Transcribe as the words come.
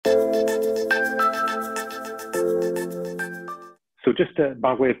So just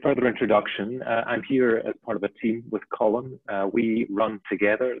by way of further introduction, I'm here as part of a team with Colin. We run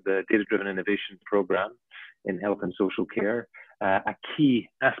together the Data-Driven Innovation Programme in health and social care. A key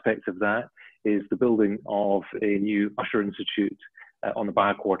aspect of that is the building of a new Usher Institute on the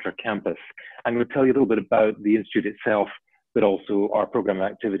BioQuarter campus. I'm going to tell you a little bit about the Institute itself, but also our programme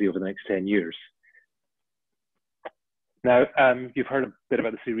activity over the next 10 years. Now, you've heard a bit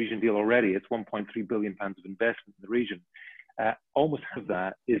about the Sea Region deal already. It's £1.3 billion of investment in the region. Almost half of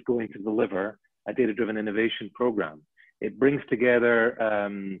that is going to deliver a data-driven innovation programme. It brings together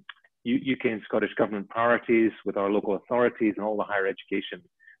UK and Scottish government priorities with our local authorities and all the higher education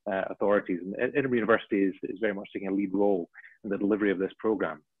authorities. And Edinburgh University is very much taking a lead role in the delivery of this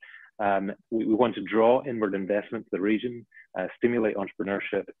programme. We want to draw inward investment to the region, stimulate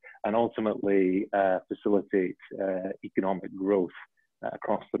entrepreneurship, and ultimately facilitate economic growth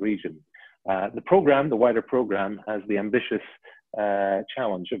across the region. The programme, the wider programme, has the ambitious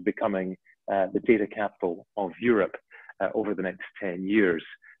challenge of becoming the data capital of Europe over the next 10 years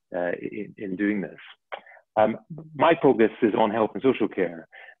in doing this. My focus is on health and social care,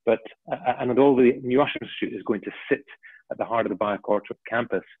 and although the new Usher Institute is going to sit at the heart of the BioQuarter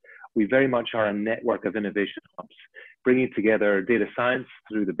campus, we very much are a network of innovation hubs, bringing together data science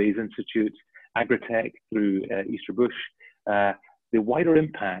through the Bayes Institute, agri-tech through Easter Bush, the wider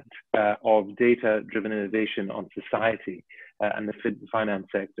impact of data-driven innovation on society and the finance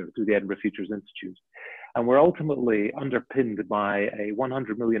sector through the Edinburgh Futures Institute. And we're ultimately underpinned by a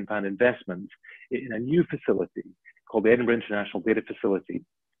 £100 million investment in a new facility called the Edinburgh International Data Facility,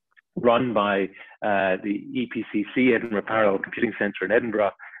 run by the EPCC, Edinburgh Parallel Computing Centre in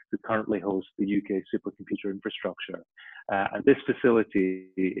Edinburgh, who currently hosts the UK supercomputer infrastructure. And this facility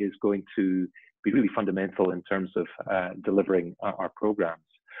is going to be really fundamental in terms of delivering our programs.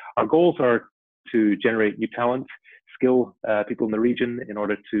 Our goals are to generate new talent, skill people in the region in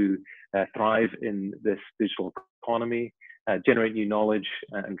order to thrive in this digital economy, generate new knowledge,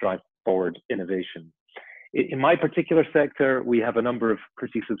 and drive forward innovation. In my particular sector, we have a number of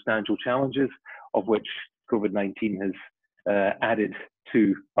pretty substantial challenges, of which COVID-19 has added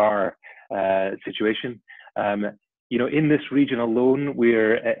to our situation. You know, in this region alone,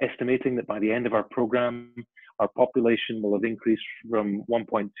 we're estimating that by the end of our program, our population will have increased from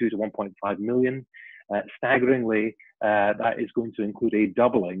 1.2 to 1.5 million. Staggeringly, that is going to include a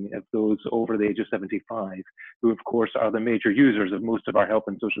doubling of those over the age of 75, who of course are the major users of most of our health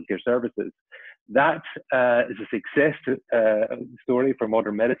and social care services. That is a success story for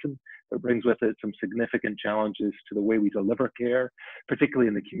modern medicine, but brings with it some significant challenges to the way we deliver care, particularly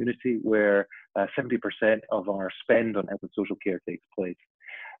in the community where 70% of our spend on health and social care takes place.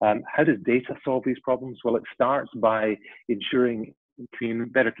 How does data solve these problems? Well, it starts by ensuring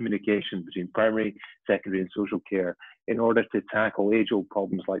better communication between primary, secondary, and social care in order to tackle age-old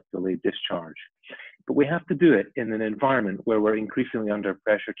problems like delayed discharge. But we have to do it in an environment where we're increasingly under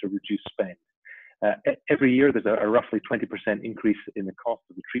pressure to reduce spend. Every year, there's a roughly 20% increase in the cost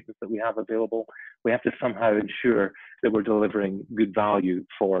of the treatments that we have available. We have to somehow ensure that we're delivering good value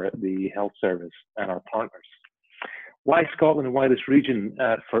for the health service and our partners. Why Scotland and why this region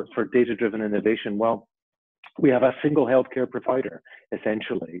for data-driven innovation? Well, we have a single healthcare provider,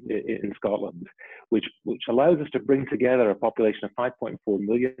 essentially, in Scotland, which allows us to bring together a population of 5.4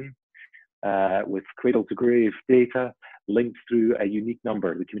 million with cradle-to-grave data linked through a unique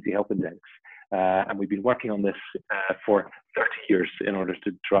number, the Community Health Index. And we've been working on this for 30 years in order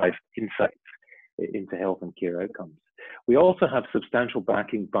to drive insights into health and care outcomes. We also have substantial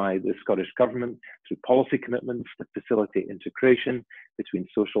backing by the Scottish Government through policy commitments to facilitate integration between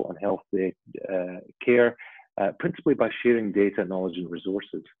social and health care, principally by sharing data, knowledge, and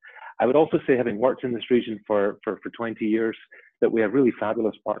resources. I would also say, having worked in this region for 20 years, that we have really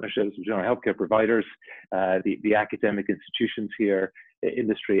fabulous partnerships between our healthcare providers, the academic institutions here,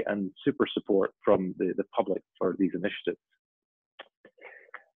 industry, and super support from the public for these initiatives.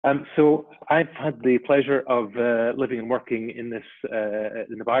 So I've had the pleasure of living and working in this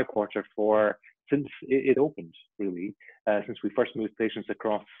in the BioQuarter since it opened, really, since we first moved patients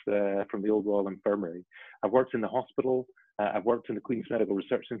across from the old Royal Infirmary. I've worked in the hospital, I've worked in the Queen's Medical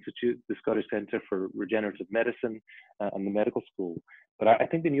Research Institute, the Scottish Centre for Regenerative Medicine, and the medical school. But I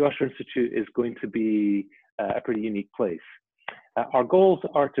think the new Usher Institute is going to be a pretty unique place. Our goals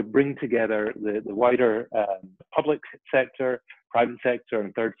are to bring together the wider public sector, private sector,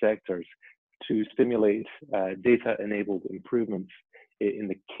 and third sectors to stimulate data-enabled improvements in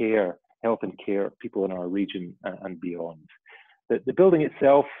the care, health and care of people in our region and beyond. The building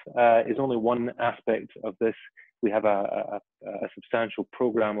itself is only one aspect of this. We have a substantial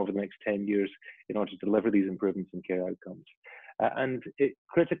program over the next 10 years in order to deliver these improvements in care outcomes.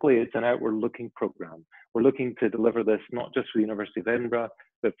 Critically, it's an outward-looking program. We're looking to deliver this not just for the University of Edinburgh,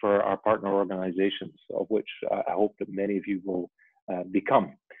 but for our partner organisations, of which I hope that many of you will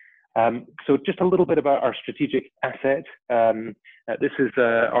become. So just a little bit about our strategic asset. This is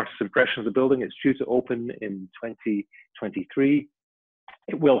our impression of the building. It's due to open in 2023.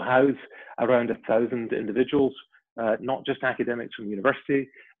 It will house around 1,000 individuals, not just academics from the university,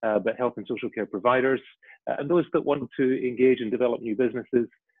 but health and social care providers, and those that want to engage and develop new businesses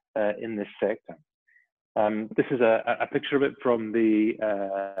in this sector. This is a picture of it from the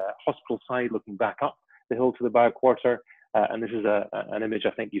hospital side, looking back up the hill to the BioQuarter. And this is an image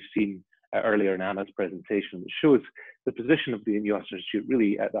I think you've seen earlier in Anna's presentation, which shows the position of the Usher Institute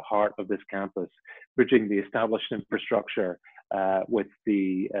really at the heart of this campus, bridging the established infrastructure with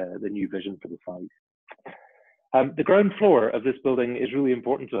the new vision for the site. The ground floor of this building is really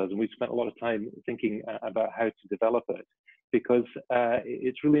important to us, and we've spent a lot of time thinking about how to develop it, because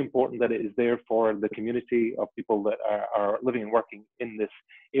it's really important that it is there for the community of people that are living and working in this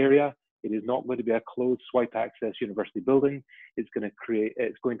area. It is not going to be a closed swipe access university building. It's going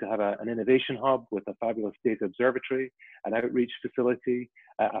to have an innovation hub with a fabulous data observatory, an outreach facility,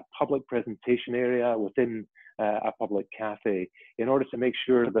 a public presentation area within a public cafe, in order to make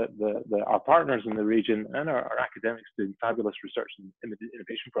sure that our partners in the region and our academics doing fabulous research and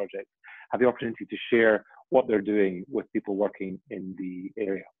innovation projects have the opportunity to share what they're doing with people working in the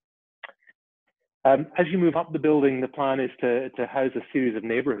area. As you move up the building, the plan is to house a series of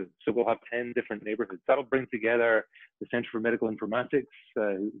neighbourhoods. So we'll have 10 different neighbourhoods. That'll bring together the Centre for Medical Informatics,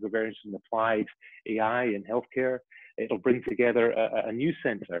 who's very interested in applied AI in healthcare. It'll bring together a new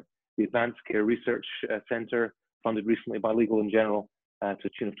centre, the Advanced Care Research Centre, funded recently by Legal & General to the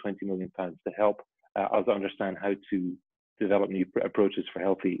tune of £20 million to help us understand how to develop new approaches for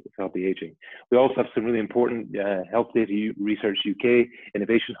healthy aging. We also have some really important Health Data Research UK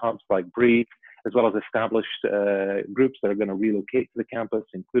innovation hubs like Breathe, as well as established groups that are going to relocate to the campus,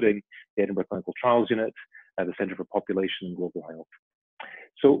 including the Edinburgh Clinical Trials Unit, the Centre for Population and Global Health.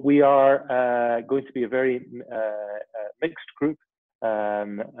 So we are going to be a very mixed group,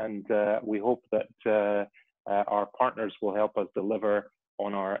 and we hope that our partners will help us deliver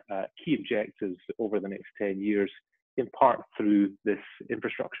on our key objectives over the next 10 years, in part through this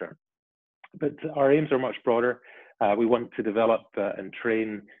infrastructure. But our aims are much broader. We want to develop and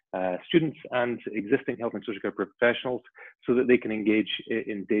train students and existing health and social care professionals so that they can engage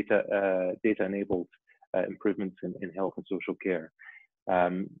in data-enabled improvements in health and social care.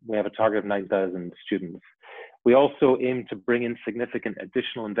 We have a target of 9,000 students. We also aim to bring in significant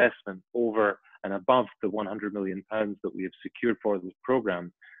additional investment over and above the £100 million that we have secured for this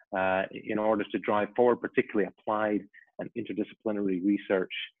program in order to drive forward particularly applied and interdisciplinary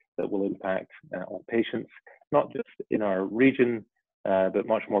research that will impact on patients, not just in our region, but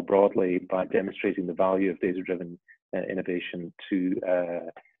much more broadly by demonstrating the value of data-driven innovation to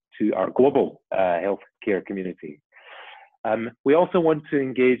our global healthcare community. We also want to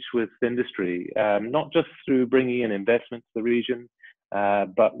engage with industry, not just through bringing in investment to the region,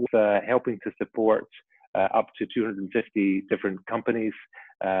 but with helping to support up to 250 different companies,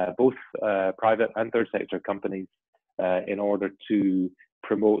 both private and third sector companies, in order to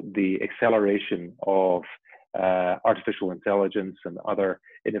promote the acceleration of artificial intelligence and other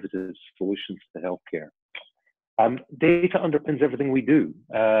innovative solutions to healthcare. Data underpins everything we do.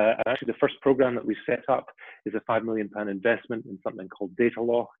 And actually, the first program that we set up is a £5 million investment in something called Data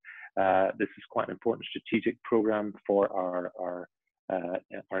Law. This is quite an important strategic program for our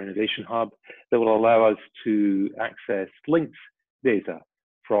innovation hub that will allow us to access linked data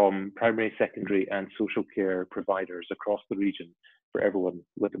from primary, secondary, and social care providers across the region for everyone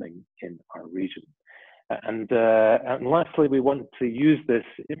living in our region. And lastly, we want to use this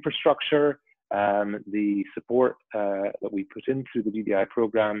infrastructure, the support that we put in through the DDI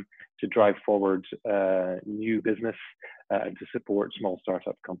program to drive forward new business and to support small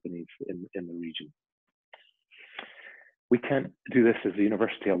startup companies in the region. We can't do this as a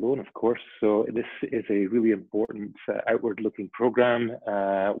university alone, of course, so this is a really important outward-looking program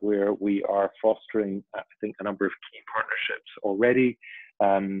where we are fostering, I think, a number of key partnerships already.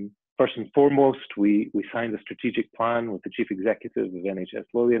 First and foremost, we signed a strategic plan with the Chief Executive of NHS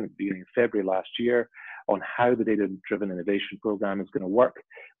Lothian at the beginning of February last year on how the data-driven innovation program is going to work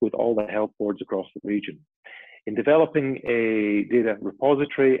with all the health boards across the region. In developing a data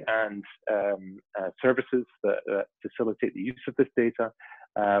repository and services that facilitate the use of this data,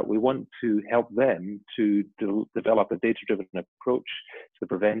 we want to help them to develop a data-driven approach to the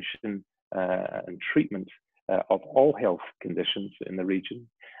prevention and treatment of all health conditions in the region,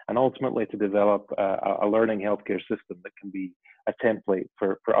 and ultimately to develop a learning healthcare system that can be a template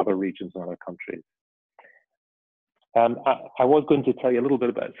for other regions and other countries. I was going to tell you a little bit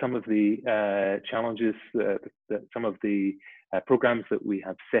about some of the challenges, some of the programs that we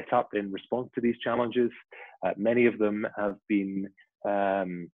have set up in response to these challenges. Many of them have been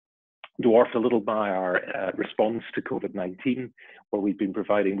dwarfed a little by our response to COVID-19, where we've been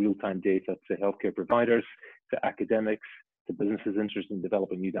providing real-time data to healthcare providers, to academics, to businesses interested in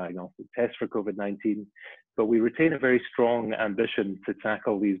developing new diagnostic tests for COVID-19. But we retain a very strong ambition to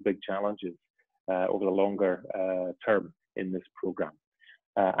tackle these big challenges over the longer term in this program.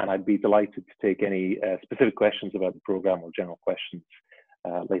 And I'd be delighted to take any specific questions about the program or general questions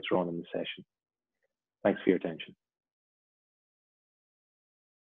later on in the session. Thanks for your attention.